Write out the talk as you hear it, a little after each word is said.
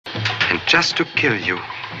And just to kill you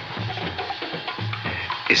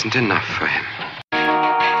isn't enough for him.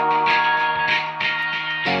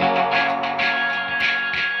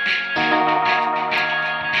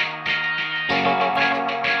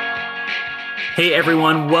 Hey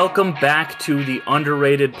everyone, welcome back to the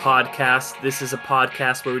Underrated Podcast. This is a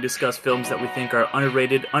podcast where we discuss films that we think are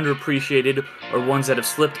underrated, underappreciated, or ones that have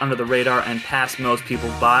slipped under the radar and passed most people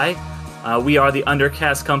by. We are the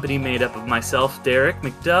Undercast company made up of myself, Derek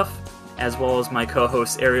McDuff, as well as my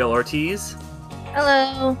co-host Ariel Ortiz.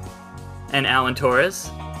 Hello. And Alan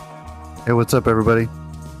Torres. Hey, what's up everybody?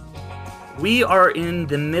 We are in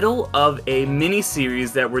the middle of a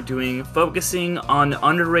mini-series that we're doing focusing on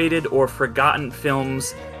underrated or forgotten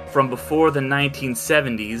films from before the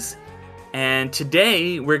 1970s. And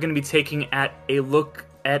today we're going to be taking a look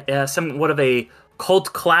at somewhat of a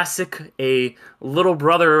cult classic, a little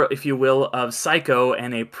brother, if you will, of Psycho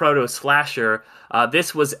and a proto-slasher.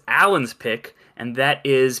 This was Alan's pick, and that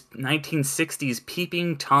is 1960s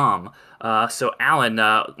Peeping Tom. So Alan,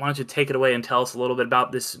 why don't you take it away and tell us a little bit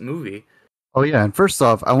about this movie? Oh yeah, and first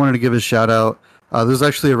off, I wanted to give a shout out. There's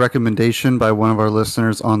actually a recommendation by one of our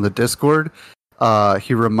listeners on the Discord.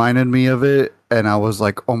 He reminded me of it, and I was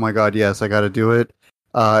like, oh my god, yes, I gotta do it.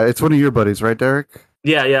 It's one of your buddies, right, Derek?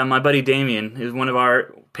 Yeah, my buddy Damien is one of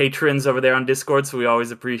our patrons over there on Discord, so we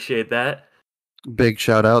always appreciate that. Big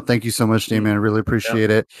shout out. Thank you so much, Damien. I really appreciate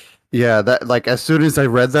it. Yeah, that like as soon as I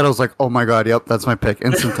read that, I was like, oh my god, yep, that's my pick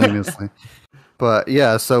instantaneously. But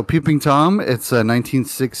yeah, so Peeping Tom, it's a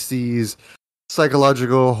 1960s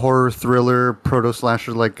psychological horror thriller,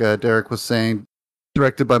 proto-slasher, like Derek was saying,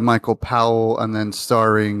 directed by Michael Powell, and then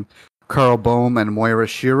starring Carl Bohm and Moira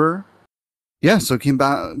Shearer. Yeah, so it came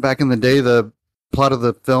back in the day. The plot of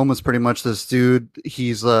the film is pretty much this dude.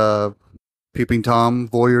 He's Peeping Tom,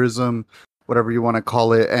 voyeurism, whatever you want to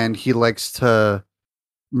call it, and he likes to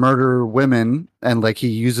murder women, and like he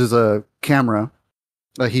uses a camera.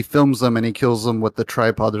 He films them and he kills them with the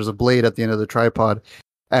tripod. There's a blade at the end of the tripod,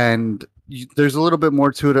 and there's a little bit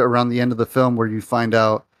more to it around the end of the film where you find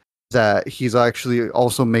out that he's actually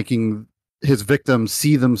also making his victims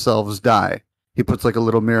see themselves die. He puts like a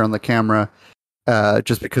little mirror on the camera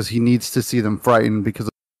just because he needs to see them frightened because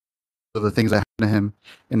of the things that happened to him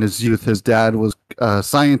in his youth. His dad was a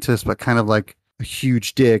scientist, but kind of like a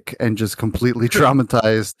huge dick and just completely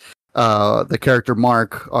traumatized the character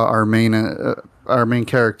Mark, our main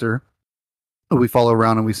character. We follow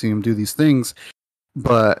around and we see him do these things.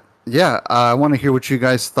 But yeah, I want to hear what you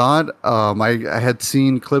guys thought. I had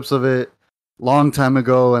seen clips of it long time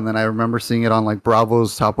ago, and then I remember seeing it on like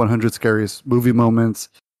Bravo's Top 100 Scariest Movie Moments.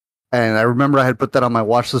 And I remember I had put that on my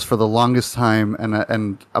watch list for the longest time,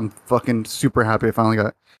 and I'm fucking super happy I finally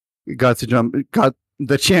got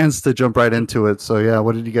the chance to jump right into it. So yeah,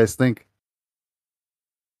 what did you guys think?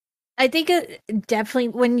 I think definitely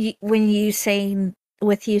when you saying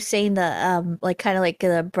the like kind of like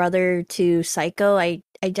the brother to Psycho, I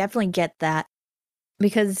definitely get that,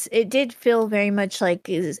 because it did feel very much like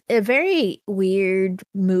is a very weird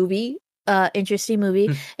movie, interesting movie.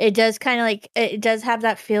 It does kind of like it does have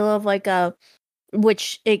that feel of like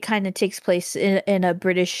which it kind of takes place in a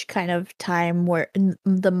British kind of time where in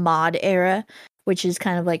the mod era, which is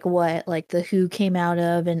kind of like what like the Who came out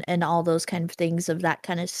of and all those kind of things of that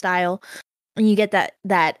kind of style. And you get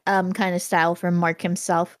that kind of style from Mark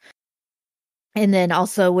himself. And then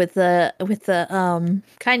also with the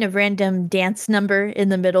kind of random dance number in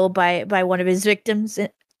the middle by one of his victims,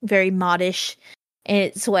 very modish in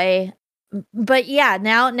its way. But yeah,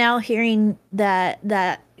 now hearing that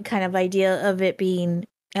kind of idea of it being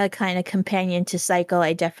a kind of companion to Psycho,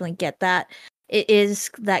 I definitely get that. It is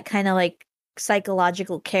that kind of like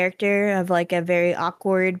psychological character of like a very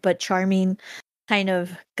awkward but charming kind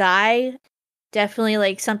of guy. Definitely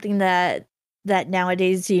like something that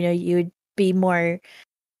nowadays, you would be more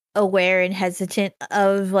aware and hesitant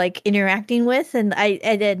of like interacting with, and I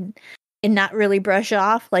did and not really brush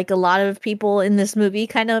off. Like a lot of people in this movie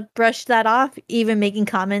kind of brushed that off, even making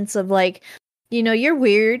comments of like, you're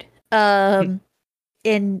weird, and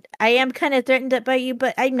I am kind of threatened by you,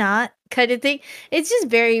 but I'm not, kind of thing. It's just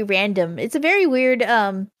very random. It's a very weird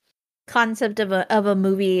concept of a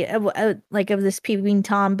movie like of this Peeping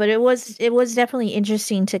Tom, but it was definitely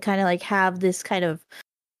interesting to kind of like have this kind of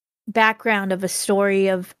background of a story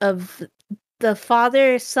of the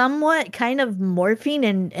father somewhat kind of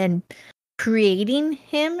morphing and creating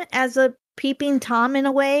him as a Peeping Tom in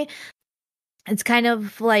a way. It's kind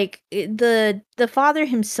of like the father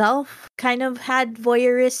himself kind of had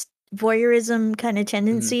voyeurism kind of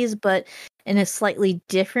tendencies, but in a slightly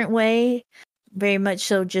different way, very much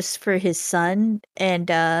so just for his son. And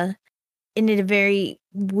in a very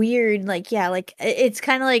weird, like, yeah, like it's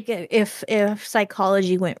kind of like if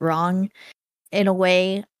psychology went wrong in a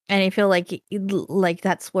way, and I feel like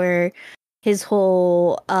that's where his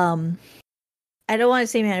whole I don't want to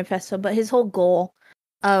say manifesto, but his whole goal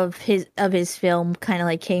of his film kind of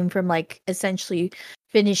like came from like essentially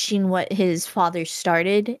finishing what his father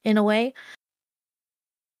started in a way.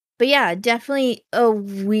 But yeah, definitely a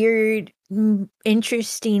weird,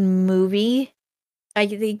 interesting movie. I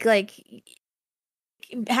think like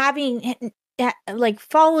having like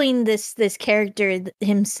following this character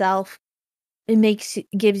himself, it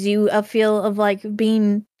gives you a feel of like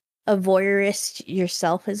being a voyeurist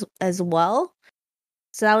yourself as well.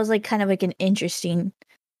 So that was like kind of like an interesting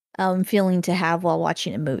feeling to have while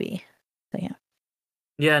watching a movie. So yeah.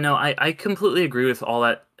 Yeah, no, I completely agree with all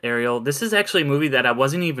that, Ariel. This is actually a movie that I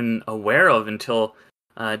wasn't even aware of until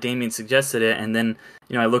Damien suggested it, and then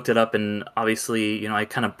I looked it up, and obviously I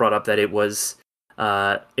kind of brought up that it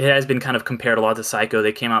has been kind of compared a lot to Psycho.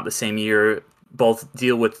 They came out the same year. Both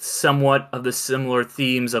deal with somewhat of the similar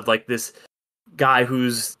themes of like this guy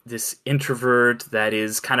who's this introvert that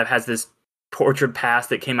is kind of has this tortured past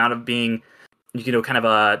that came out of being kind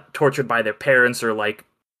of tortured by their parents or like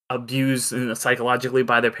abused psychologically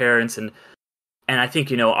by their parents, and I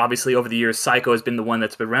think obviously over the years Psycho has been the one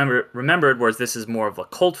that's been remembered, whereas this is more of a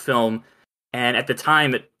cult film. And at the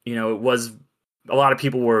time it was, a lot of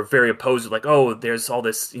people were very opposed, like, oh, there's all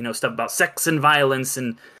this stuff about sex and violence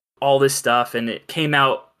and all this stuff, and it came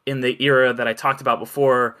out in the era that I talked about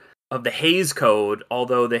before of the Hays Code.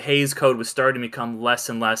 Although the Hays Code was starting to become less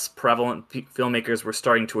and less prevalent, filmmakers were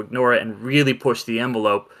starting to ignore it and really push the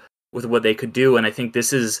envelope with what they could do. And I think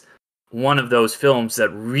this is one of those films that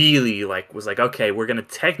really was like, okay, we're going to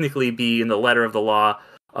technically be in the letter of the law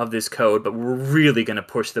of this code, but we're really going to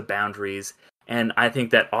push the boundaries. And I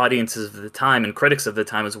think that audiences of the time and critics of the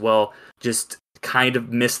time as well just kind of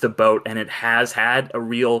missed the boat, and it has had a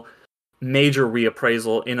real major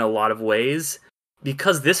reappraisal in a lot of ways,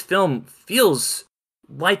 because this film feels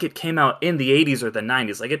like it came out in the 80s or the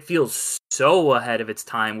 90s. Like, it feels so ahead of its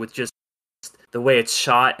time with just the way it's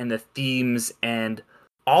shot and the themes and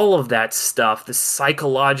all of that stuff, the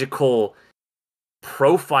psychological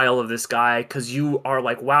profile of this guy, because you are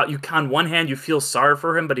like, wow, on one hand you feel sorry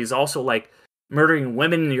for him, but he's also like murdering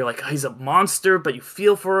women, and you're like, oh, he's a monster, but you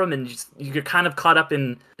feel for him, and you're kind of caught up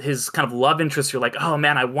in his kind of love interest. You're like, oh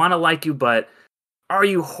man, I want to like you, but are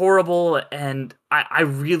you horrible? And I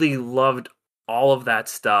really loved all of that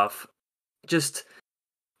stuff. Just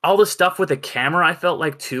all the stuff with the camera, I felt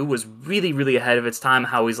like too was really, really ahead of its time.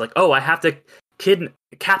 How he's like, oh, I have to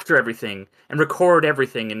capture everything and record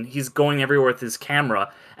everything, and he's going everywhere with his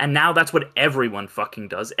camera. And now that's what everyone fucking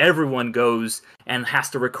does. Everyone goes and has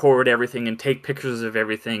to record everything and take pictures of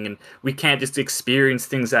everything, and we can't just experience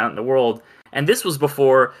things out in the world. And this was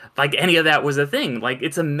before like any of that was a thing. Like,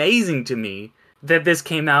 it's amazing to me that this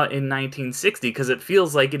came out in 1960, because it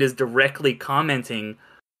feels like it is directly commenting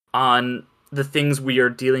on the things we are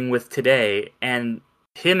dealing with today. And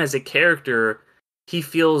him as a character, he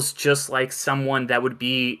feels just like someone that would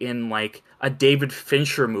be in like a David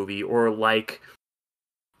Fincher movie, or like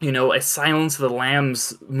a Silence of the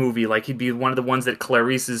Lambs movie. Like, he'd be one of the ones that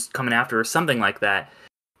Clarice is coming after, or something like that.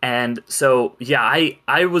 And so yeah,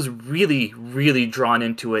 I was really, really drawn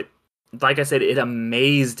into it. Like I said, it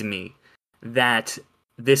amazed me that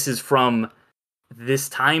this is from this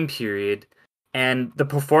time period, and the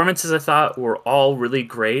performances I thought were all really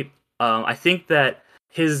great. I think that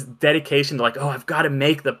his dedication to like, oh, I've got to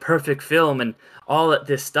make the perfect film and all of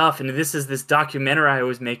this stuff, and this documentary I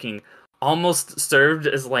was making, almost served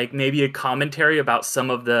as like maybe a commentary about some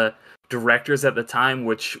of the directors at the time,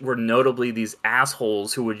 which were notably these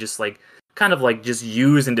assholes who would just like kind of like just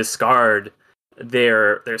use and discard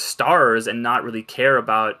their stars and not really care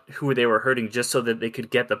about who they were hurting just so that they could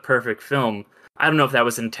get the perfect film. I don't know if that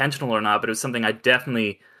was intentional or not, but it was something I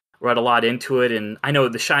definitely read a lot into it. And I know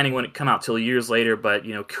The Shining wouldn't come out till years later, but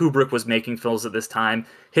Kubrick was making films at this time,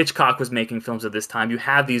 Hitchcock was making films at this time. You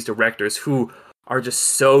have these directors who are just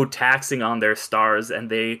so taxing on their stars, and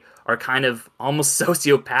they are kind of almost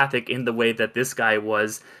sociopathic in the way that this guy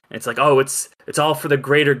was. And it's like, oh, it's all for the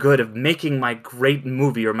greater good of making my great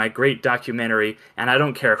movie or my great documentary, and I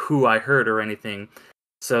don't care who I hurt or anything.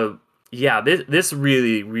 So yeah, this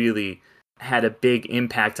really, really had a big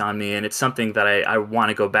impact on me, and it's something that I want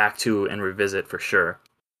to go back to and revisit for sure.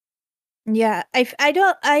 Yeah,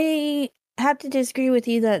 I have to disagree with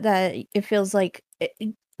you that it feels like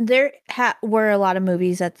there were a lot of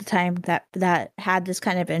movies at the time that had this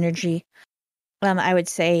kind of energy. I would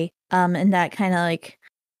say, and that kind of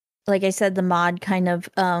like I said, the mod kind of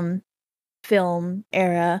film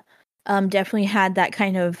era definitely had that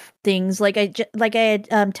kind of things. Like I had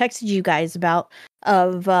texted you guys about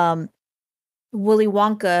of Willy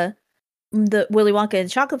Wonka, the Willy Wonka and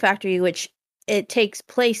Chocolate Factory, which it takes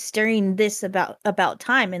place during this about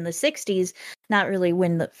time in the 60s, not really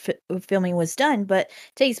when the filming was done, but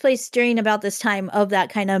takes place during about this time of that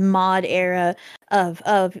kind of mod era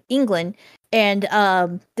of England. And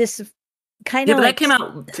this kind Yeah, of but that like, came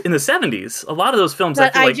out in the 70s. A lot of those films I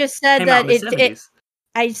but feel I like just said came out that in the 70s.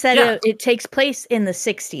 I said Yeah. it takes place in the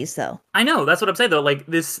 60s though. I know, that's what I'm saying though. Like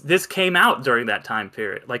this came out during that time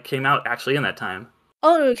period. Like came out actually in that time.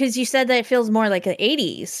 Oh, because you said that it feels more like an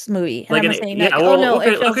 80s movie. And Like I'm in saying yeah, that, oh well, no,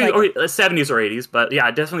 okay, it feels okay, like, or 70s or 80s, but yeah,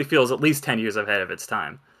 it definitely feels at least 10 years ahead of its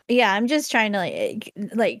time. yeah, I'm just trying to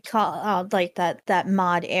like call out like that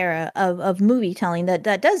mod era of movie telling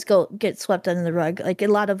that does get swept under the rug. Like a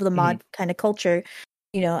lot of the mod kind of culture,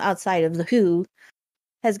 outside of the Who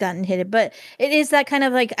has gotten hit. But it is that kind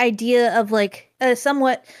of like idea of like a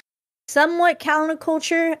somewhat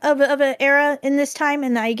counterculture of an era in this time,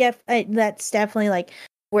 and I get that's definitely like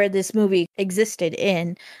where this movie existed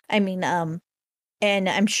in. I mean, and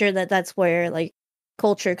I'm sure that that's where like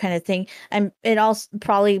culture kind of thing. It also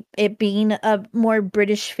probably it being a more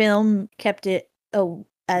British film kept it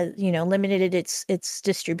as limited its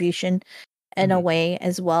distribution in a way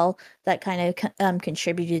as well. That kind of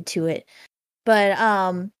contributed to it. But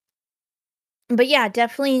yeah,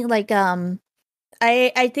 definitely like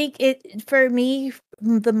I think it for me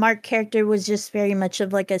the Mark character was just very much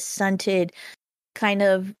of like a stunted kind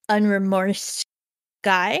of unremorsed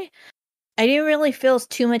guy. I didn't really feel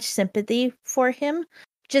too much sympathy for him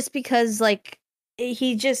just because like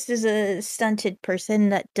he just is a stunted person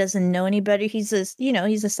that doesn't know any better. He's a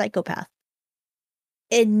psychopath.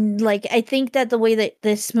 And like I think that the way that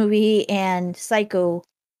this movie and Psycho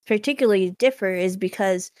particularly differ is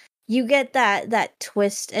because you get that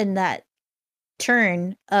twist and that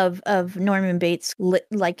turn of Norman Bates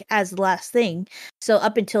like as the last thing. So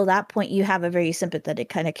up until that point you have a very sympathetic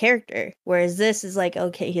kind of character, whereas this is like,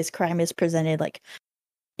 okay, his crime is presented like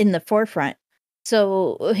in the forefront.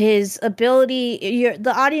 So his ability,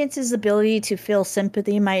 the audience's ability to feel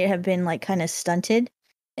sympathy might have been like kind of stunted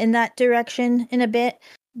in that direction in a bit,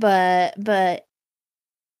 but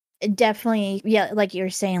it definitely, yeah, like you're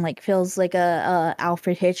saying, like feels like a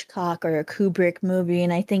Alfred Hitchcock or a Kubrick movie,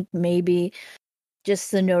 and I think maybe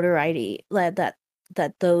just the notoriety that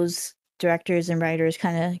those directors and writers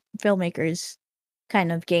kind of filmmakers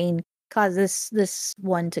kind of gain cause this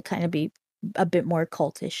one to kind of be a bit more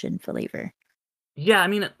cultish in flavor. Yeah, I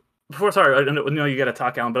mean, sorry, I know you got to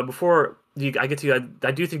talk, Alan, but before I get to you,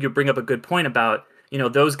 I do think you bring up a good point about,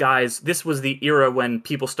 those guys. This was the era when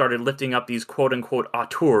people started lifting up these quote unquote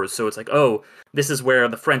auteurs. So it's like, oh, this is where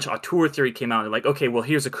the French auteur theory came out. They're like, okay, well,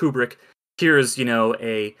 here's a Kubrick, here's,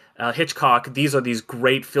 a Hitchcock. These are these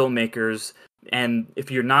great filmmakers. And if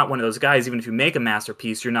you're not one of those guys, even if you make a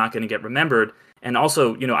masterpiece, you're not going to get remembered. And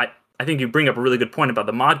also, I think you bring up a really good point about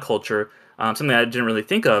the mod culture, something I didn't really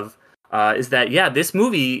think of. Is that, yeah, this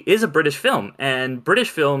movie is a British film, and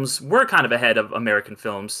British films were kind of ahead of American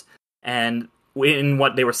films, and in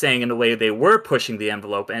what they were saying in the way they were pushing the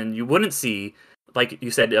envelope, and you wouldn't see, like you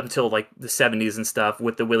said, until like the 70s and stuff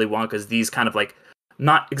with the Willy Wonkas, these kind of like,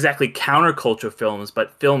 not exactly counterculture films,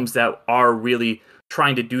 but films that are really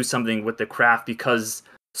trying to do something with the craft, because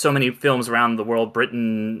so many films around the world,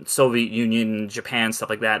 Britain, Soviet Union, Japan, stuff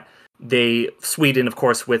like that, Sweden, of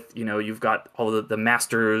course, with, you've got all the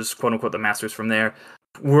masters, quote unquote, the masters from there,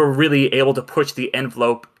 were really able to push the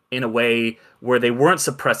envelope in a way where they weren't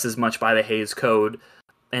suppressed as much by the Hays Code.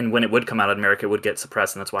 And when it would come out in America, it would get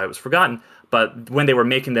suppressed, and that's why it was forgotten. But when they were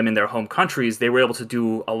making them in their home countries, they were able to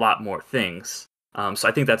do a lot more things. So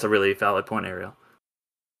I think that's a really valid point, Ariel.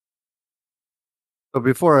 But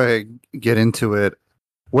before I get into it,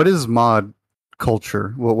 what is mod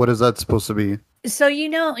culture? What is that supposed to be? So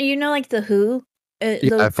like the Who, Yeah, I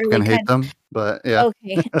those fucking early hate kind. them, but yeah.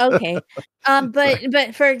 Okay. Sorry.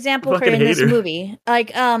 But for example, for Fucking in this hater. movie,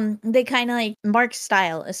 like they kind of like Mark's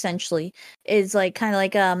style essentially is like kind of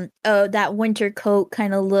like oh, that winter coat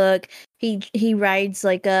kind of look. He rides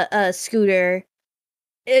like a scooter.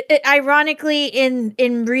 Ironically,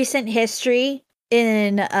 in recent history,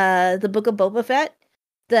 in the Book of Boba Fett,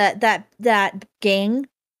 that gang,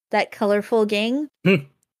 that colorful gang,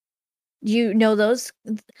 those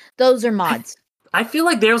are mods. I feel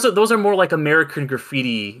like those are more like American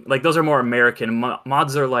graffiti. Like those are more American.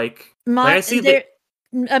 Mods are like I see that.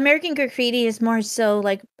 American graffiti is more so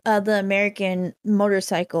like the American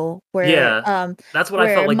motorcycle, where Yeah, that's what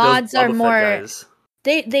I felt where like those mods are Boba Fett more. guys.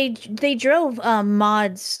 They drove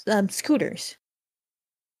mods scooters.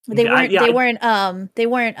 They Yeah, weren't. yeah, They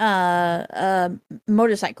weren't.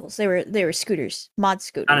 Motorcycles. They were scooters. Mod I don't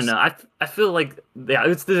scooters. know. I feel like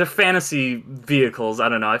they're fantasy vehicles. I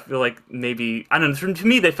don't know. I feel like maybe I don't know. To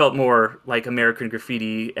me, they felt more like American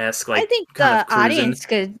Graffiti esque, I like think kind of the cruising. audience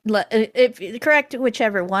could if correct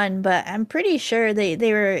whichever one, but I'm pretty sure they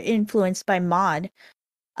were influenced by mod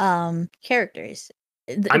characters.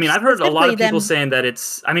 I mean, I've heard a lot Specifically of people them. saying that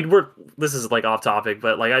it's. I mean, this is like off topic,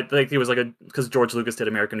 but like I think it was like because George Lucas did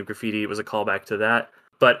American Graffiti, it was a callback to that.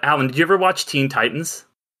 But Alan, did you ever watch Teen Titans?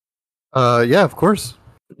 Yeah, of course.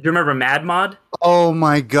 Do you remember Mad Mod? Oh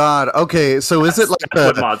my god. Okay, so is it like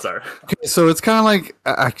That's what mods are. okay, so it's kind of like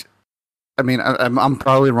I mean, I'm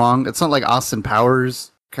probably wrong. It's not like Austin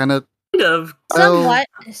Powers kind of. Kind of. Somewhat,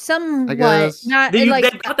 I somewhat, guess. not They, like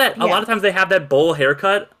they've got that. A yeah. lot of times they have that bowl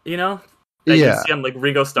haircut. You know, that you Yeah. see on like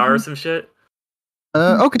Ringo Starr or some shit.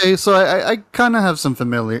 Okay, so I kind of have some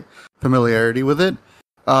familiarity with it.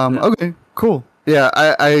 Yeah. Okay, cool.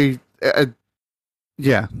 Yeah,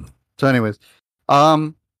 yeah. So, anyways,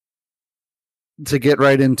 um, to get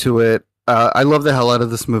right into it, I love the hell out of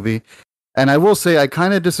this movie, and I will say I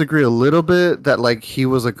kind of disagree a little bit that like he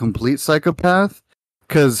was a complete psychopath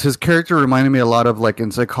because his character reminded me a lot of like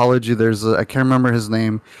in psychology. I can't remember his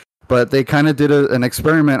name, but they kind of did an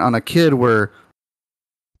experiment on a kid where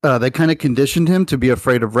they kind of conditioned him to be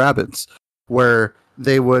afraid of rabbits, where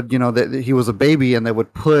they would, that he was a baby and they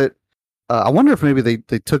would put. I wonder if maybe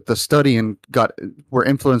they took the study and were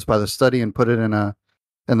influenced by the study and put it in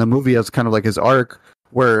the movie as kind of like his arc,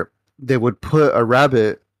 where they would put a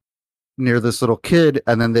rabbit near this little kid,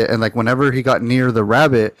 and then like whenever he got near the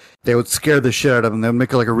rabbit, they would scare the shit out of him. They would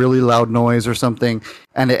make like a really loud noise or something,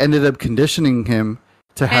 and it ended up conditioning him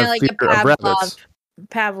to Kind have of like fear a of rabbits.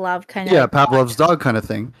 Pavlov kind of. Yeah, Pavlov's dog kind of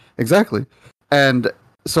thing. Exactly. And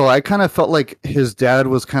so I kind of felt like his dad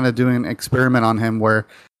was kind of doing an experiment on him where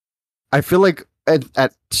I feel like at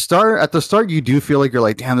the start you do feel like you're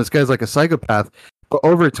like, damn, this guy's like a psychopath. But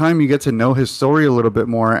over time you get to know his story a little bit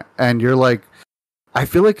more and you're like, I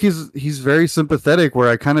feel like he's very sympathetic where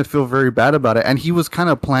I kind of feel very bad about it. And he was kind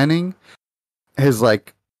of planning his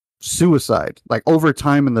like suicide. Like over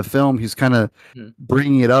time in the film, he's kind of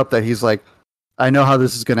bringing it up that he's like, I know how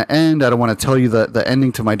this is going to end. I don't want to tell you the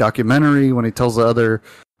ending to my documentary when he tells the other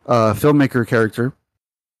filmmaker character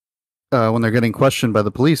when they're getting questioned by the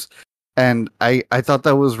police. And I thought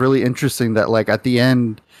that was really interesting that like at the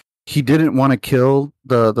end, he didn't want to kill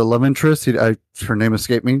the love interest. Her name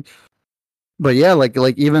escaped me. But yeah, like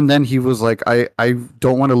even then he was like, I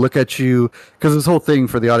don't want to look at you, because this whole thing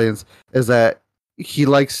for the audience is that he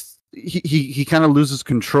kind of loses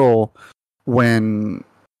control when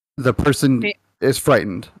the person is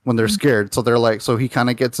frightened, when they're scared. So they're like, so he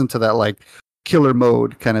kind of gets into that like killer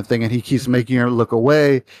mode kind of thing, and he keeps making her look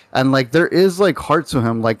away. And like there is like heart to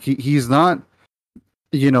him. Like he's not,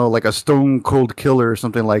 like a stone cold killer or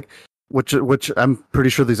something like. Which I'm pretty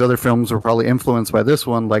sure these other films were probably influenced by this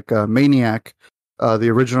one, like Maniac, the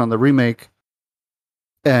original and the remake,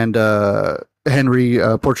 and Henry,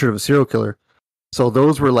 Portrait of a Serial Killer. So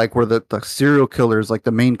those were like where the serial killer is like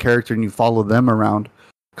the main character and you follow them around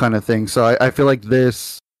kind of thing. So I feel like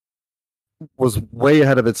this was way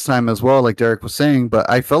ahead of its time as well, like Derek was saying, but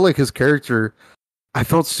I felt like his character, I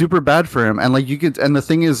felt super bad for him. And like and the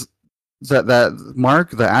thing is, that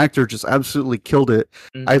Mark, the actor, just absolutely killed it.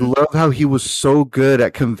 Mm-hmm. I love how he was so good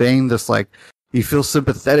at conveying this, like, you feel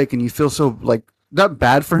sympathetic and you feel so, like, not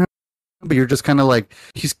bad for him, but you're just kind of like,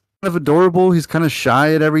 he's kind of adorable, he's kind of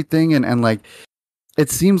shy at everything, and like,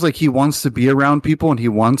 it seems like he wants to be around people and he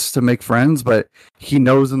wants to make friends, but he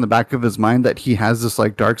knows in the back of his mind that he has this,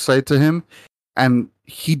 like, dark side to him, and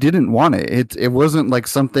he didn't want it. It wasn't, like,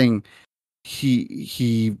 something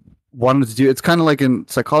he wanted to do. It's kind of like in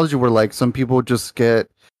psychology where like some people just get,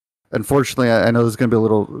 unfortunately, I know there's going to be a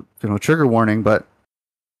little trigger warning, but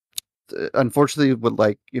unfortunately with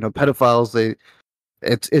like pedophiles,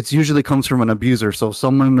 it's usually comes from an abuser. So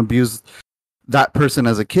someone abused that person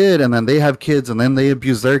as a kid, and then they have kids, and then they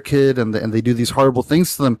abuse their kid, and they do these horrible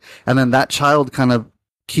things to them, and then that child kind of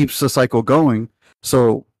keeps the cycle going.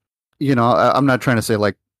 So I'm not trying to say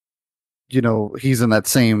like he's in that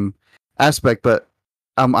same aspect, but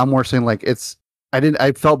I'm more saying like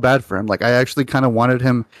I felt bad for him. Like I actually kind of wanted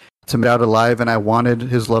him to be out alive, and I wanted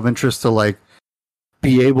his love interest to like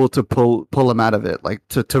be able to pull him out of it, like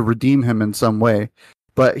to redeem him in some way.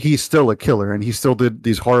 But he's still a killer, and he still did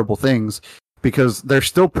these horrible things because they're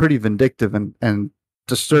still pretty vindictive and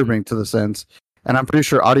disturbing to the sense. And I'm pretty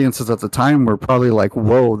sure audiences at the time were probably like,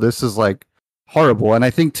 whoa, this is like horrible. And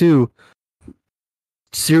I think too,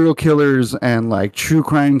 serial killers and like true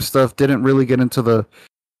crime stuff didn't really get into the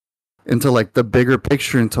into like the bigger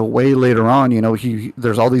picture until way later on. You know,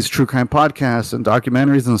 there's all these true crime podcasts and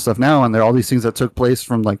documentaries and stuff now, and there are all these things that took place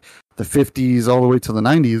from like the 50s all the way to the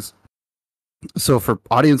 90s. So for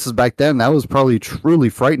audiences back then, that was probably truly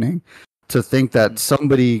frightening to think that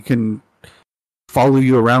somebody can follow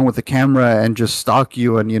you around with a camera and just stalk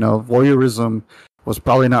you. And, you know, voyeurism was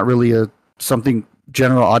probably not really something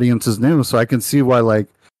general audiences knew. So I can see why, like,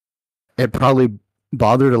 it probably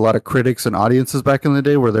bothered a lot of critics and audiences back in the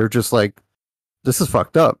day where they're just like, this is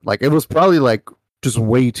fucked up. Like, it was probably like just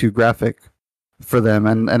way too graphic for them.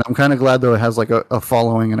 And I'm kind of glad though it has like a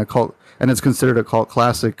following and a cult, and it's considered a cult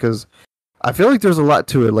classic, because I feel like there's a lot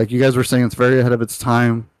to it. Like you guys were saying, it's very ahead of its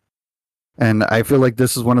time. And I feel like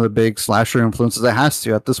this is one of the big slasher influences. It has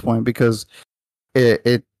to at this point, because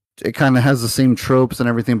it kind of has the same tropes and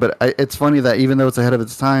everything. But it's funny that even though it's ahead of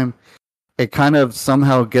its time, it kind of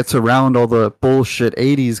somehow gets around all the bullshit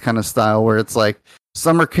 80s kind of style where it's like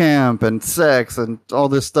summer camp and sex and all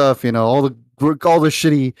this stuff, you know, all the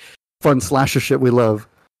shitty fun slasher shit we love.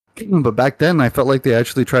 But back then I felt like they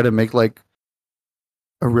actually tried to make like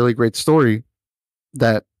a really great story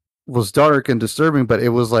that was dark and disturbing, but it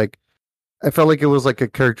was like, I felt like it was like a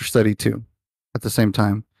character study too at the same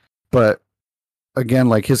time. But again,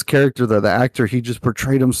 like his character, the actor, he just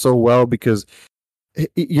portrayed him so well, because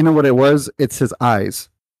you know what it was? It's his eyes.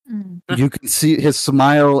 You can see his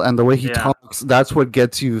smile and the way he talks. That's what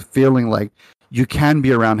gets you feeling like you can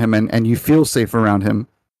be around him and you feel safe around him.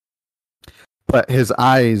 But his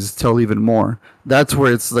eyes tell even more. That's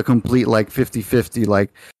where it's the complete like 50-50. Like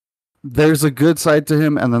there's a good side to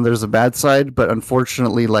him and then there's a bad side. But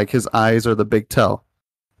unfortunately, like his eyes are the big tell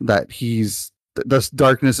that this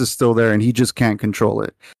darkness is still there and he just can't control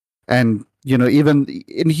it. And, you know,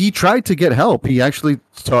 and he tried to get help. He actually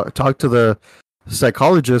talked to the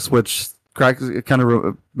psychologist, which kind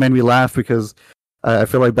of made me laugh, because I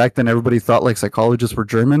feel like back then everybody thought like psychologists were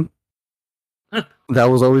German. That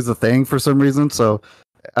was always the thing for some reason. So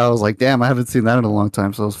I was like, damn, I haven't seen that in a long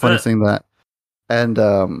time. So it was funny seeing that.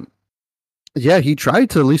 And yeah, he tried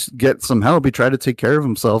to at least get some help. He tried to take care of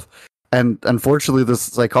himself. And unfortunately, the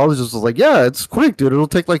psychologist was like, yeah, it's quick, dude. It'll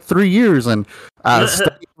take like 3 years and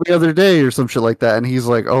study every other day or some shit like that. And he's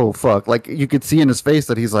like, oh, fuck. Like you could see in his face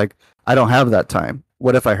that he's like, I don't have that time.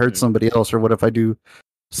 What if I hurt somebody else, or what if I do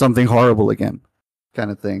something horrible again,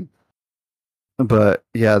 kind of thing. But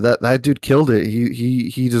yeah, that dude killed it.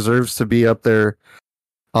 He deserves to be up there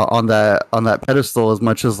on that pedestal as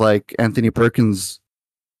much as like Anthony Perkins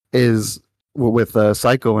is with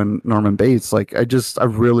Psycho and Norman Bates. Like I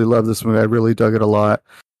really love this movie. I really dug it a lot.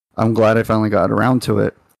 I'm glad I finally got around to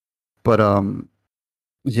it. But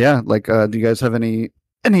yeah, like do you guys have any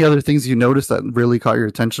other things you noticed that really caught your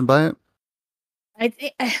attention by it? I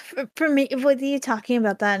think for me, with you talking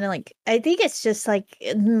about that, and like I think it's just like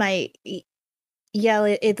the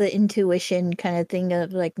intuition kind of thing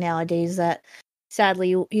of like nowadays that sadly,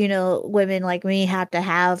 you know, women like me have to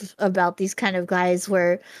have about these kind of guys,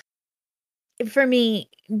 where for me,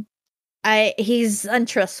 he's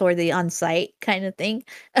untrustworthy on sight kind of thing.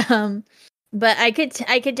 But I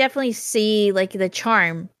could definitely see like the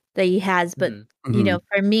charm that he has, but you know,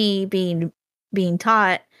 for me being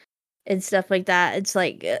taught and stuff like that, it's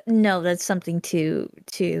like no, that's something to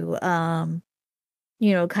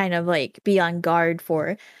you know, kind of like be on guard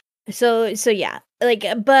for. So yeah, like,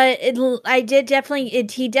 but he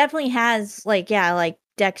definitely has like, yeah, like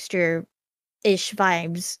Dexter ish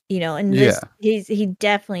vibes, you know, and he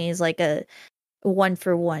definitely is like a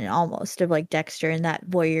 1-for-1 almost of like Dexter, and that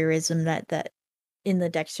voyeurism that in the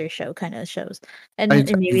Dexter show kind of shows. And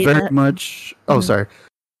maybe very much. Oh, sorry.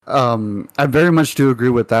 I very much do agree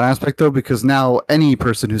with that aspect though, because now any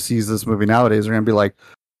person who sees this movie nowadays are gonna be like,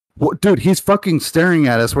 dude, he's fucking staring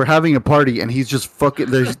at us. We're having a party, and he's just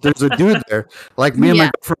fucking. There's a dude there. Like me and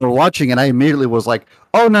my girlfriend were watching, and I immediately was like,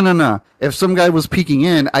 "Oh no! If some guy was peeking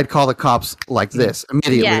in, I'd call the cops like this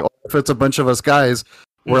immediately. Yeah. Or if it's a bunch of us guys,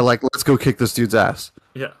 we're like, let's go kick this dude's ass."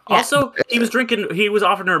 Yeah. Also, he was drinking. He was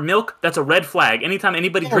offering her milk. That's a red flag. Anytime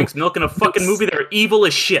anybody drinks milk in a fucking movie, they're evil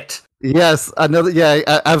as shit. Yes, another. Yeah,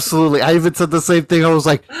 absolutely. I even said the same thing. I was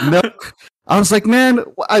like, milk. I was like, man,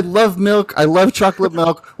 I love milk. I love chocolate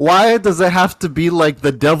milk. Why does it have to be like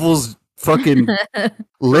the devil's fucking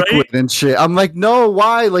liquid and shit? I'm like, no,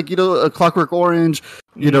 why? Like, you know, A Clockwork Orange,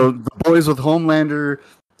 you know, The Boys with Homelander,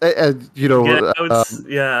 you know,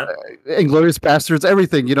 Inglourious Bastards,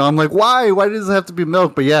 everything. You know, I'm like, why? Why does it have to be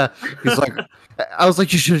milk? But yeah, he's like, I was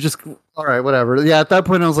like, you should have just, all right, whatever. Yeah, at that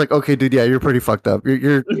point, I was like, okay, dude, yeah, you're pretty fucked up.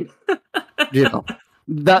 You're you know,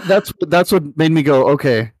 that's what made me go,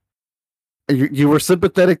 okay. You were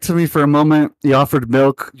sympathetic to me for a moment. You offered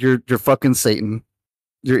milk. You're fucking Satan.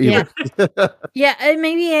 You're Yeah. evil. Yeah, and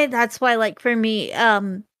maybe that's why, like, for me,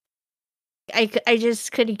 I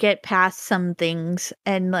just couldn't get past some things,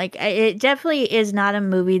 and like it definitely is not a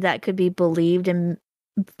movie that could be believed and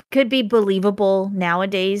could be believable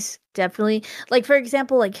nowadays. Definitely, like for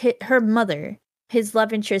example, like her mother, his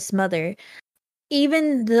love interest mother.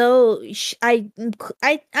 Even though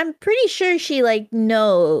I'm pretty sure she like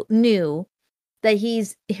knew that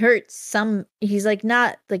he's like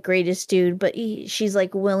not the greatest dude, but she's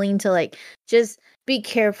like willing to like just be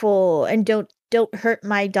careful and don't hurt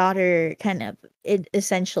my daughter, kind of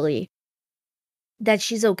essentially, that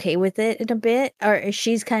she's okay with it in a bit, or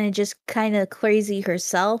she's kind of crazy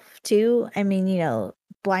herself too. I mean,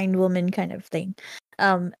 blind woman kind of thing.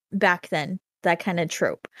 Back then, that kind of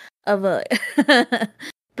trope of a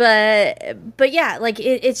but yeah, like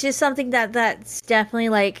it's just something that's definitely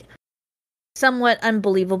like somewhat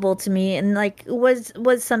unbelievable to me, and like was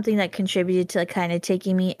something that contributed to kind of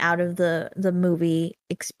taking me out of the movie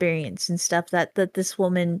experience and stuff, that this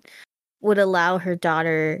woman would allow her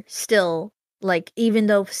daughter still, like, even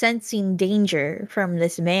though sensing danger from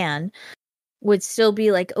this man, would still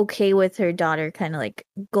be like okay with her daughter kind of like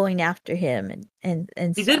going after him and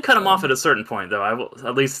He stuff. did cut him So off at a certain point, though. I will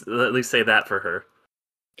at least say that for her.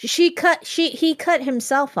 he cut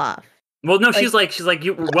himself off. Well, no, Like, she's like,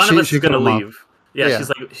 one of us she is gonna cut him off. leave. Yeah, Yeah.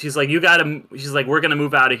 she's like, you gotta. She's like, we're gonna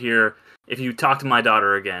move out of here if you talk to my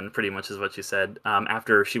daughter again. Pretty much is what she said.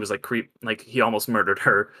 After she was like like he almost murdered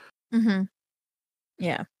her. mm-hmm.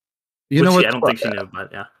 Yeah. You know what? I don't think she knew,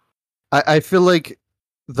 but yeah. I feel like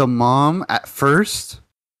the mom at first,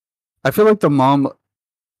 I feel like the mom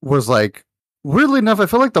was like, weirdly enough, I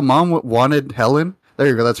feel like the mom wanted Helen. There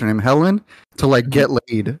you go, that's her name, Helen, to like get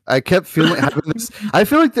laid. I kept feeling having this. I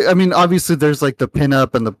feel like, I mean, obviously there's like the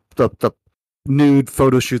pinup and the nude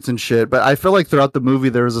photo shoots and shit, but I feel like throughout the movie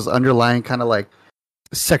there was this underlying kind of like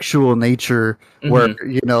sexual nature where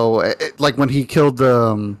like when he killed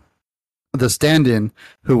the stand-in,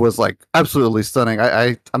 who was like absolutely stunning.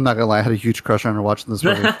 I'm not gonna lie, I had a huge crush on her watching this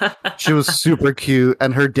movie. She was super cute,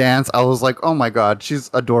 and her dance, I was like, oh my god, she's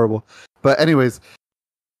adorable. But anyways,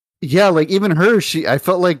 yeah, like even her, I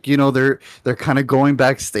felt like they're kind of going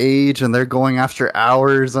backstage and they're going after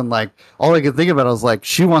hours, and like all I could think about, I was like,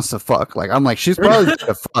 she wants to fuck. Like I'm like, she's probably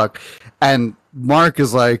gonna fuck, and Mark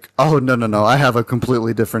is like, oh no, I have a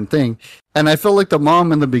completely different thing. And I felt like the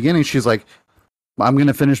mom in the beginning, she's like, I'm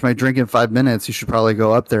gonna finish my drink in 5 minutes. You should probably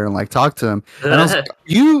go up there and like talk to him. And I was like,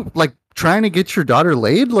 you like trying to get your daughter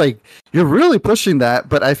laid? Like you're really pushing that.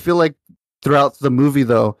 But I feel like throughout the movie,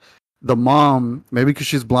 though, the mom, maybe because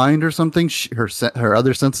she's blind or something, her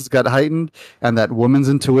other senses got heightened, and that woman's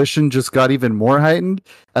intuition just got even more heightened.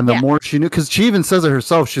 And the more she knew, because she even says it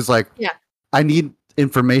herself, she's like, I need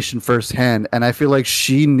information firsthand. And I feel like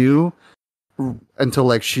she knew until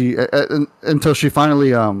like until she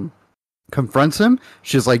finally confronts him.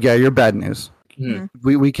 She's like, yeah, you're bad news.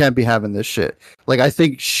 We can't be having this shit. Like I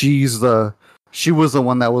think she was the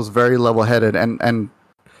one that was very level-headed and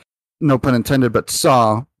no pun intended, but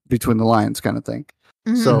saw between the lines kind of thing.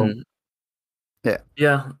 So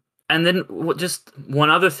yeah. And then just one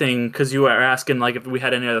other thing, because you were asking like if we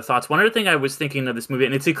had any other thoughts. One other thing I was thinking of this movie,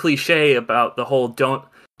 and it's a cliche about the whole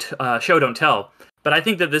show don't tell, but I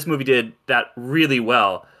think that this movie did that really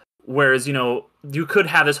well. Whereas, you could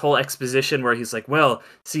have this whole exposition where he's like, well,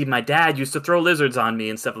 see, my dad used to throw lizards on me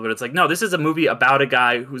and stuff, but it's like, no, this is a movie about a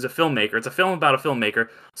guy who's a filmmaker. It's a film about a filmmaker.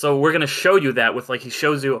 So we're going to show you that with, like, he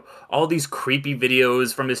shows you all these creepy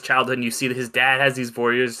videos from his childhood, and you see that his dad has these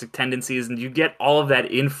voyeuristic tendencies, and you get all of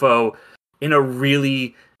that info in a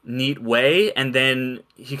really neat way. And then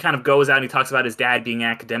he kind of goes out and he talks about his dad being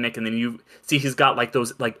academic, and then you see he's got like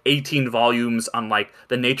those like 18 volumes on like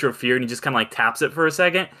the nature of fear, and he just kind of like taps it for a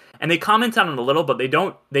second, and they comment on it a little, but they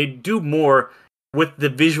do more with the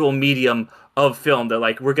visual medium of film. They're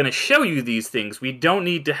like, we're going to show you these things. We don't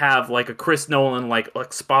need to have like a Chris Nolan like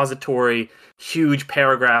expository huge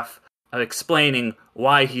paragraph explaining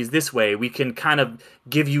why he's this way. We can kind of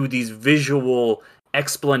give you these visual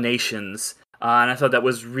explanations. And I thought that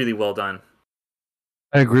was really well done.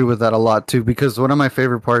 I agree with that a lot too, because one of my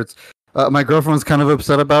favorite parts, my girlfriend was kind of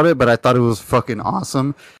upset about it, but I thought it was fucking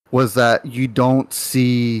awesome, was that you don't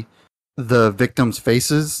see the victims'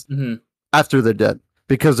 faces after they're dead,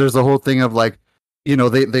 because there's a whole thing of like,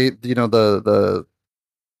 the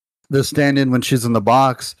stand-in when she's in the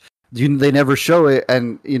box, they never show it,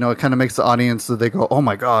 and it kind of makes the audience that they go, oh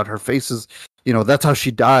my god, her face is, that's how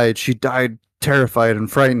she died. She died terrified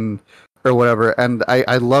and frightened, or whatever. And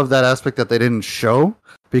I love that aspect that they didn't show,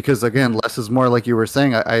 because again, less is more, like you were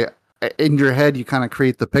saying. I in your head you kind of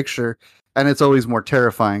create the picture, and it's always more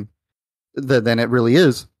terrifying. than it really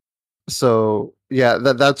is. So yeah,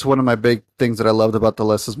 that's one of my big things that I loved about the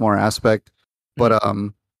less is more aspect. But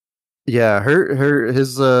yeah,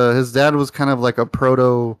 his dad was kind of like a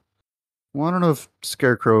proto. Well, I don't know if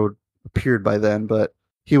Scarecrow appeared by then, but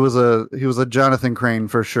he was a Jonathan Crane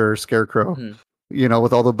for sure. Scarecrow,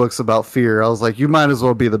 with all the books about fear. I was like, you might as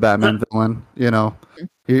well be the Batman villain.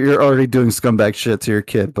 You're already doing scumbag shit to your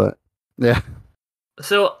kid, but yeah.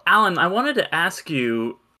 So, Alan, I wanted to ask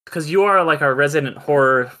you, because you are like our resident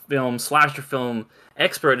horror film, slasher film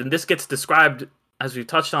expert, and this gets described, as we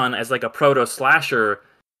touched on, as like a proto-slasher.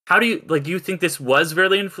 How do you think this was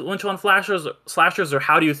very influential on slashers, or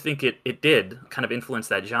how do you think it did kind of influence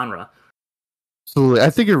that genre? Absolutely. I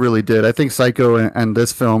think it really did. I think Psycho and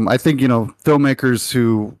this film, I think, filmmakers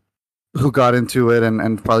who got into it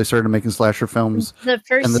and probably started making slasher films The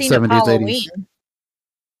first in the scene 70s, of Halloween. 80s.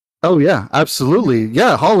 Oh yeah, absolutely.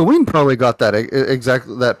 Yeah, Halloween probably got that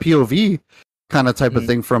exactly that POV kind of type of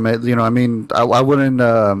thing from it. I mean, I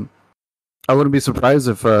wouldn't be surprised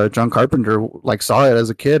if John Carpenter like saw it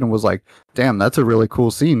as a kid and was like, "Damn, that's a really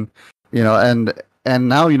cool scene." And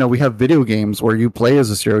now we have video games where you play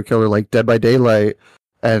as a serial killer, like Dead by Daylight,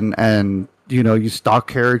 and you stalk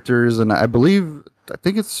characters, and I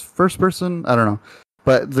think it's first person. I don't know,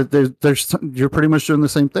 but there's you're pretty much doing the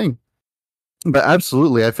same thing. But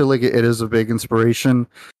absolutely, I feel like it is a big inspiration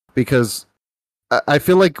because I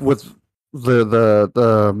feel like with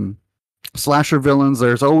the slasher villains,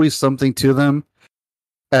 there's always something to them,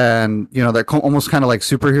 and they're almost kind of like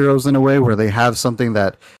superheroes in a way, where they have something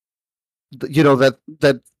that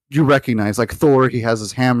that you recognize. Like Thor, he has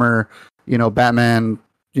his hammer. Batman,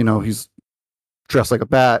 he's dressed like a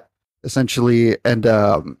bat essentially, and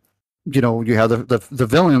you have the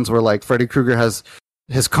villains where like Freddy Krueger has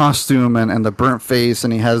his costume and the burnt face,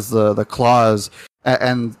 and he has the claws,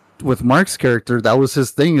 and with Mark's character, that was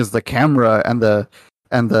his thing, is the camera and the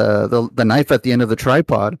knife at the end of the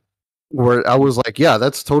tripod, where I was like, yeah,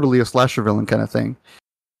 that's totally a slasher villain kind of thing.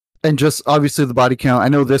 And just obviously the body count, I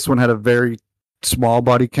know this one had a very small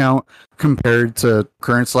body count compared to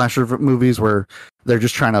current slasher movies where they're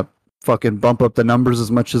just trying to fucking bump up the numbers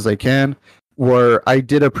as much as they can, where I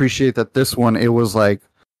did appreciate that this one, it was like,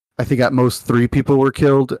 I think at most 3 people were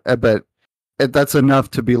killed, but that's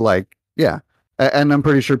enough to be like, yeah. And I'm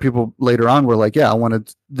pretty sure people later on were like, yeah,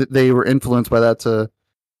 they were influenced by that to,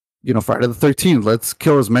 Friday the 13th, let's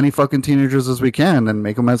kill as many fucking teenagers as we can and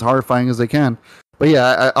make them as horrifying as they can. But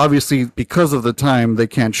yeah, obviously because of the time, they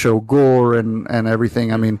can't show gore and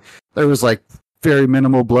everything. I mean, there was like very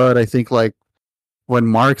minimal blood. I think like when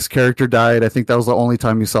Mark's character died, I think that was the only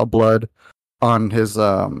time you saw blood on his,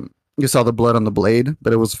 you saw the blood on the blade,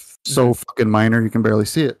 but it was so fucking minor you can barely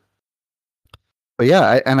see it. But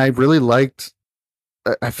yeah, I really liked.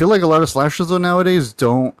 I feel like a lot of slashers though nowadays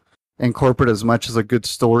don't incorporate as much as a good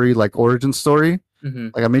story, like origin story.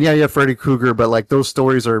 Like I mean, yeah, you have Freddy Krueger, but like those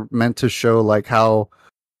stories are meant to show like how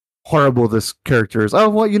horrible this character is. Oh,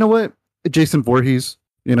 well, you know what, Jason Voorhees.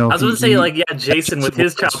 I was going to say like, yeah, Jason with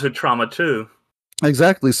his childhood trauma too.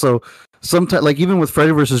 Exactly. So sometimes, like even with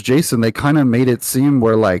Freddy versus Jason, they kind of made it seem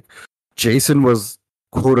where like Jason was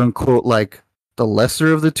quote unquote like the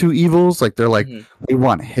lesser of the two evils. Like they're like, we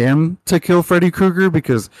want him to kill Freddy Krueger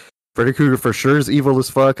because Freddy Krueger for sure is evil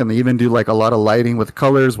as fuck, and they even do like a lot of lighting with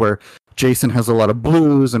colors where Jason has a lot of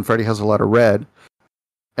blues and Freddy has a lot of red.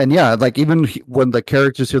 And yeah, like even when the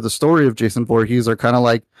characters hear the story of Jason Voorhees, are kind of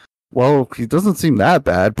like, well, he doesn't seem that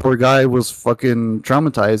bad. Poor guy was fucking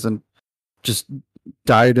traumatized and just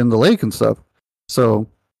died in the lake and stuff. So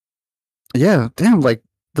yeah, damn, like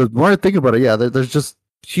the more I think about it, yeah, there's just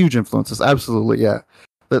huge influences. Absolutely, yeah.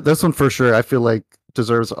 This one for sure, I feel like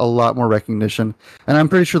deserves a lot more recognition, and I'm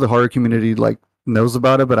pretty sure the horror community like knows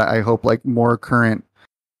about it. But I hope like more current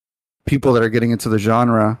people that are getting into the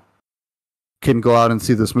genre can go out and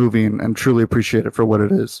see this movie and truly appreciate it for what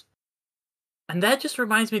it is. And that just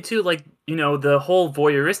reminds me too, like, the whole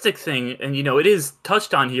voyeuristic thing, and it is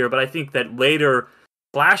touched on here, but I think that later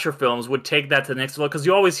slasher films would take that to the next level, because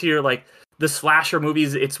you always hear like the slasher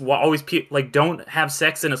movies, it's always like, don't have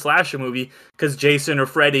sex in a slasher movie because Jason or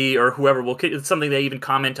Freddy or whoever will kill. It's something they even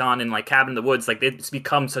comment on in like Cabin in the Woods. Like it's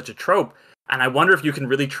become such a trope. And I wonder if you can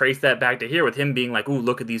really trace that back to here with him being like, ooh,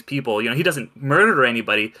 look at these people. He doesn't murder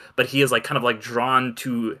anybody, but he is like kind of like drawn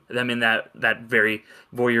to them in that very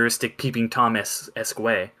voyeuristic Peeping Tom-esque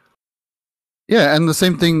way. Yeah, and the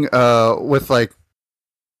same thing with like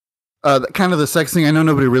kind of the sex thing. I know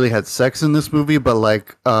nobody really had sex in this movie, but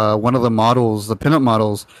like one of the models, the pinup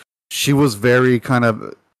models, she was very kind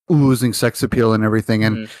of oozing sex appeal and everything.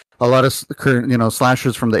 And a lot of current,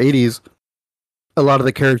 slashers from the 80s, a lot of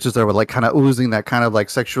the characters that were like kind of oozing that kind of like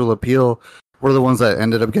sexual appeal were the ones that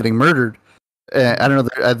ended up getting murdered. I don't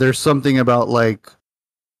know. There's something about like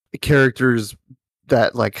characters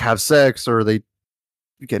that like have sex or they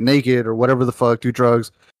get naked or whatever the fuck, do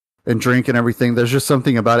drugs and drink and everything. There's just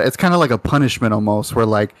something about it. It's kind of like a punishment almost, where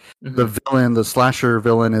like the villain, the slasher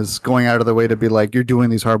villain, is going out of the way to be like, you're doing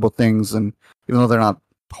these horrible things, and even though they're not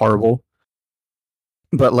horrible,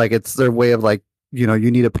 but like it's their way of like, you know,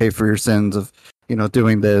 you need to pay for your sins of, you know,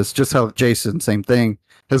 doing this. Just how Jason, same thing.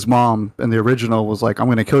 His mom in the original was like, I'm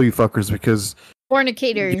going to kill you fuckers because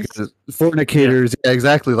Fornicators. Fornicators, yeah,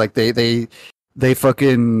 exactly. Like they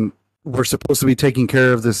fucking were supposed to be taking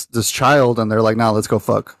care of this child, and they're like, nah, let's go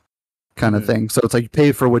fuck, kind of thing. So it's like you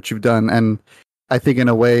pay for what you've done, and I think in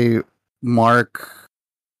a way, Mark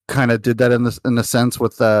kind of did that in the sense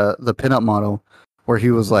with the pinup model, where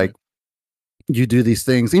he was like, you do these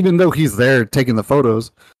things, even though he's there taking the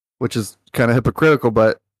photos, which is kind of hypocritical.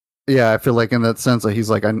 But yeah, I feel like in that sense that he's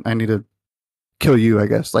like, I need to kill you, I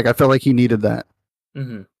guess. Like I felt like he needed that.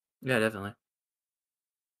 Mm-hmm. Yeah, definitely.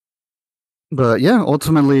 But yeah,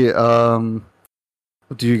 ultimately,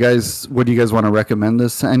 what do you guys want to recommend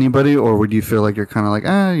this to anybody, or would you feel like you're kind of like,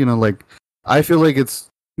 you know, like I feel like it's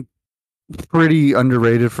pretty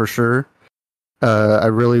underrated for sure. I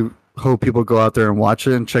really hope people go out there and watch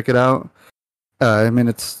it and check it out. I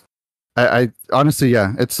mean, I honestly,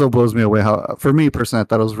 yeah, it still blows me away how, for me personally, I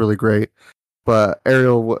thought it was really great. But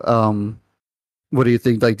Ariel, what do you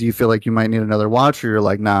think? Like, do you feel like you might need another watch, or you're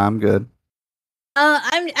like, nah, I'm good?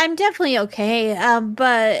 I'm definitely okay.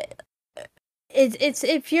 But it's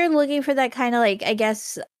if you're looking for that kind of like, I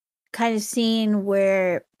guess, kind of scene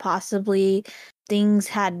where possibly things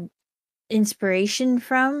had inspiration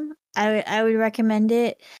from, I would recommend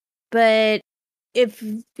it. But if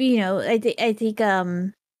you know, I think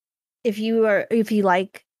if you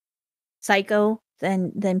like Psycho,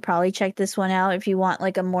 then probably check this one out. If you want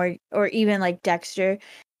like a more, or even like Dexter, if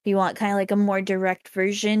you want kind of like a more direct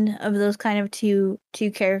version of those kind of two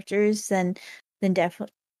characters, then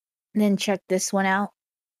definitely check this one out.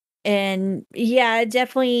 And yeah, it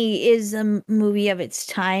definitely is a movie of its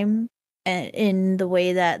time, in the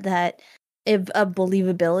way that of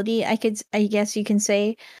believability, I guess you can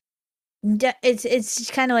say.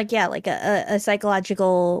 It's kind of like, yeah, like a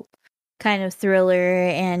psychological kind of thriller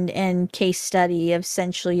and case study of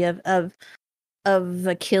essentially of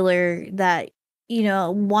a killer that, you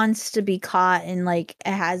know, wants to be caught, and like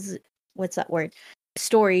it has, what's that word,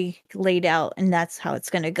 story laid out, and that's how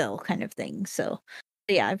it's gonna go, kind of thing. So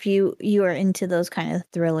yeah, if you are into those kind of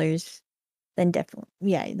thrillers, then definitely,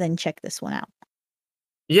 yeah, then check this one out.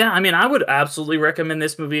 Yeah, I mean, I would absolutely recommend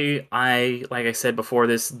this movie. Like I said before,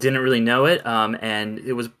 this didn't really know it, and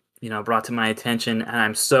it was, you know, brought to my attention, and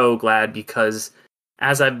I'm so glad because,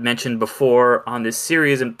 as I've mentioned before on this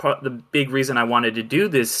series, and the big reason I wanted to do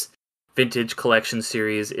this vintage collection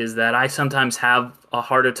series is that I sometimes have a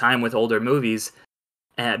harder time with older movies,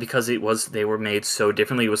 because they were made so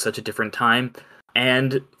differently. It was such a different time,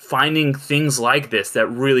 and finding things like this that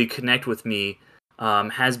really connect with me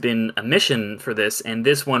has been a mission for this, and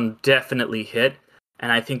this one definitely hit,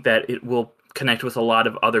 and I think that it will connect with a lot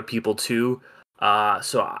of other people too.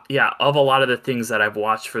 So yeah, of a lot of the things that I've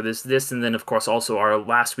watched for this, and then of course also our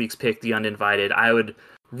last week's pick, The Uninvited, I would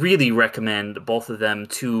really recommend both of them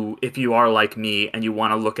to, if you are like me and you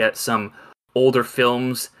want to look at some older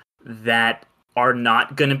films that are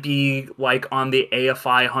not going to be like on the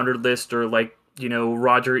AFI 100 list, or like, you know,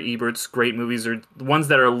 Roger Ebert's great movies, or ones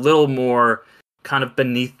that are a little more kind of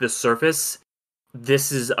beneath the surface.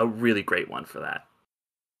 This is a really great one for that.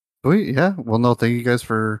 Sweet, yeah. Well, no, thank you guys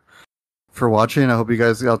for watching. I hope you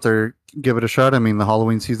guys out there give it a shot. I mean, the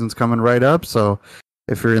Halloween season's coming right up, so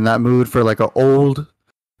if you're in that mood for like an old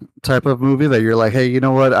type of movie that you're like, hey, you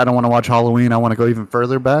know what, I don't want to watch Halloween, I want to go even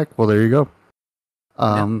further back, well, there you go.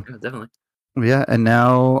 Yeah, definitely. Yeah, and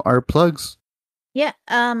now our plugs. Yeah,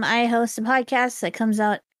 I host a podcast that comes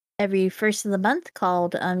out every first of the month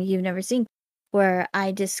called You've Never Seen, where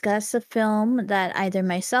I discuss a film that either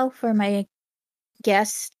myself or my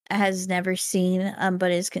guest has never seen,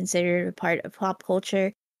 but is considered a part of pop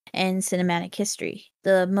culture and cinematic history.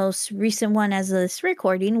 The most recent one as of this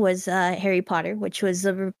recording was Harry Potter, which was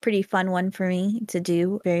a pretty fun one for me to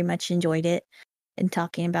do. Very much enjoyed it, and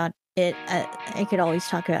talking about it. I could always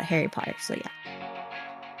talk about Harry Potter, so yeah.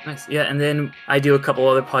 Nice. Yeah, and then I do a couple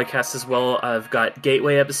other podcasts as well. I've got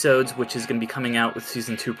Gateway episodes, which is going to be coming out with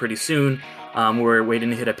season 2 pretty soon. We're waiting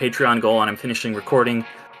to hit a Patreon goal, and I'm finishing recording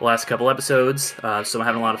the last couple episodes, so I'm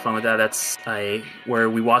having a lot of fun with that. That's where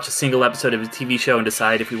we watch a single episode of a TV show and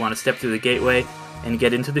decide if we want to step through the gateway and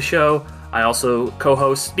get into the show. I also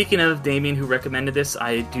co-host, speaking of Damien, who recommended this,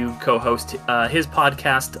 I do co-host his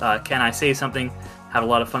podcast, Can I Say Something? Have a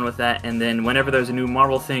lot of fun with that. And then whenever there's a new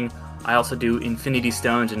Marvel thing, I also do Infinity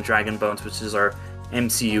Stones and Dragon Bones, which is our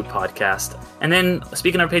MCU podcast. And then,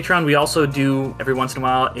 speaking of our Patreon, we also do, every once in a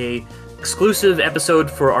while, a exclusive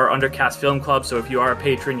episode for our Undercast Film Club. So if you are a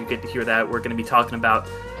patron, you get to hear that. We're going to be talking about,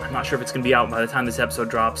 I'm not sure if it's going to be out by the time this episode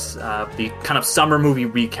drops, the kind of summer movie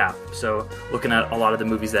recap. So looking at a lot of the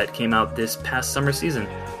movies that came out this past summer season.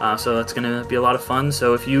 So that's going to be a lot of fun.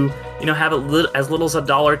 So if you have as little as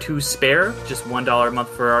 $1 to spare, just $1 a month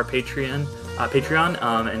for our Patreon,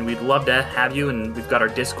 and we'd love to have you. And we've got our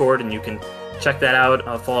Discord, and you can check that out.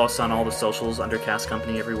 Follow us on all the socials, Undercast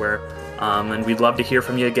Company everywhere. And we'd love to hear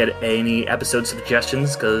from you, get any episode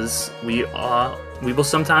suggestions, because we will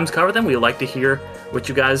sometimes cover them. We like to hear what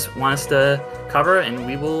you guys want us to cover, and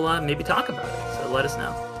we will maybe talk about it. So let us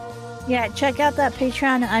know. Yeah, check out that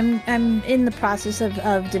Patreon. I'm in the process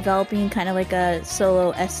of developing kind of like a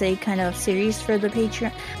solo essay kind of series for the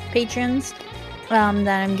patrons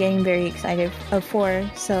that I'm getting very excited for.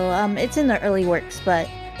 So it's in the early works, but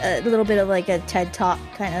a little bit of like a TED Talk,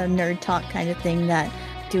 kind of nerd talk kind of thing that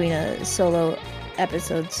doing a solo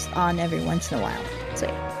episodes on every once in a while. So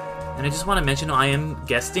yeah. And I just want to mention, I am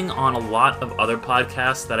guesting on a lot of other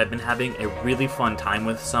podcasts that I've been having a really fun time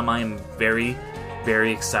with. Some I am very,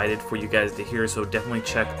 very excited for you guys to hear, so definitely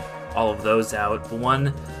check all of those out. The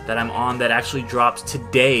one that I'm on that actually drops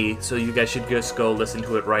today, so you guys should just go listen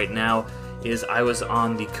to it right now, is I was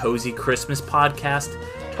on the Cozy Christmas podcast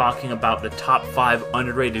talking about the top 5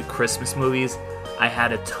 underrated Christmas movies. I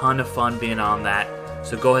had a ton of fun being on that,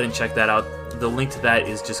 so go ahead and check that out. The link to that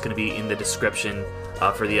is just going to be in the description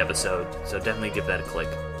for the episode, so definitely give that a click.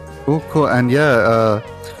 Cool. And yeah,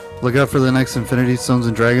 look out for the next Infinity Stones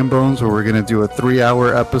and Dragon Bones, where we're going to do a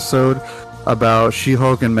 3-hour episode about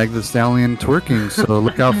She-Hulk and Meg the Stallion twerking, so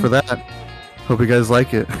look out for that. Hope you guys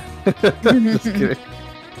like it. Just kidding.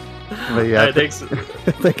 But yeah, right, thanks.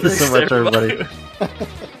 Thank you so much, everybody.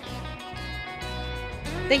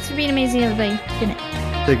 Thanks for being amazing, everybody. Good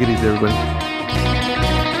night. Take it easy, everybody.